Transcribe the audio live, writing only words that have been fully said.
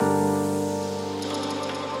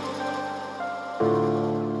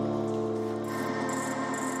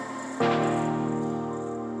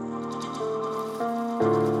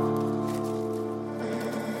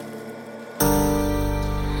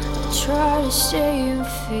say you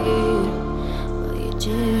feel, but you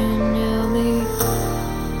didn't tell me.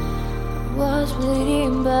 I was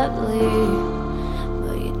bleeding badly,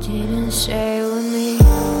 but you didn't stay with me.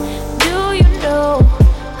 Do you know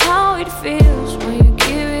how it feels when you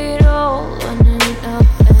give it all and end up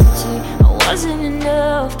empty? I wasn't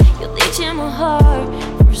enough, you're leeching my heart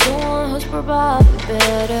for someone who's probably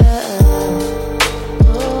better.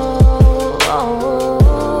 Oh, oh,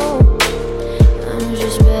 oh. I'm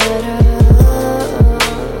just better.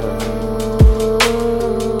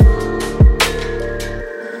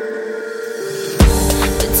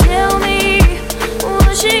 But tell me,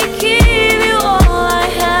 would she give you all I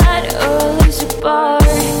had, or at least a part?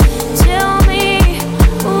 Tell me,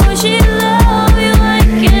 would she love you like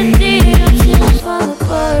I did until we fall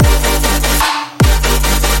apart?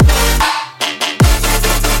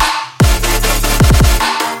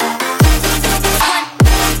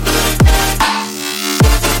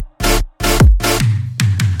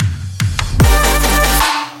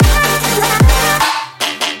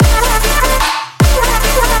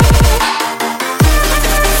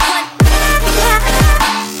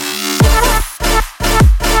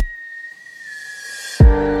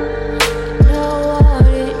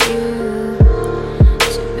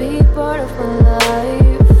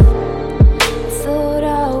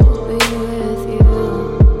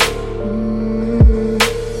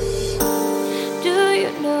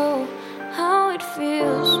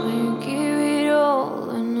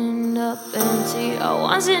 I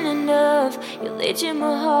wasn't enough, you're leeching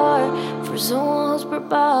my heart for someone who's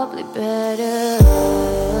probably better.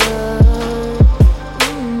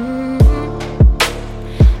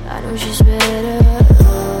 I know she's better.